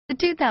The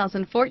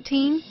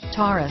 2014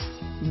 Taurus.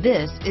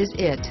 This is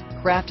it.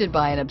 Crafted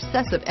by an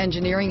obsessive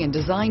engineering and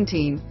design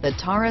team, the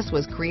Taurus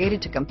was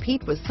created to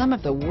compete with some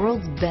of the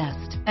world's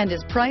best and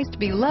is priced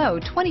below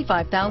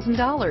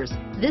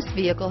 $25,000. This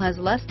vehicle has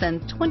less than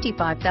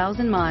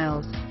 25,000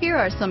 miles. Here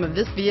are some of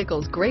this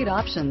vehicle's great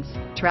options: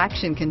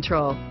 traction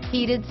control,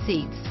 heated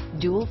seats,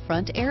 dual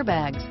front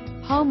airbags,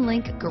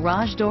 HOMELINK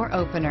garage door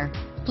opener,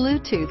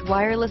 Bluetooth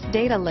wireless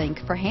data link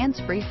for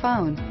hands-free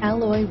phone,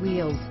 alloy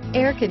wheels,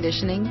 air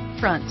conditioning,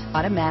 front,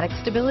 automatic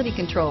stability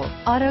control,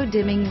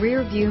 auto-dimming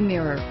rear view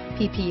mirror,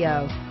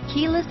 PPO,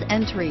 keyless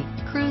entry,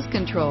 cruise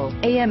control,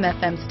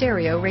 AM/FM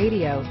stereo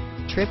radio,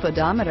 trip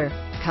odometer,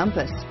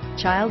 compass,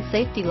 child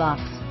safety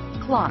locks,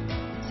 clock,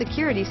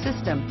 security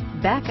system,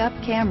 backup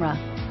camera,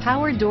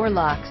 power door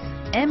locks,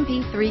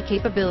 MP3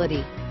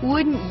 capability.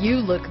 Wouldn't you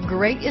look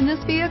great in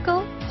this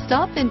vehicle?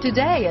 Stop in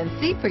today and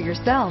see for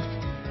yourself.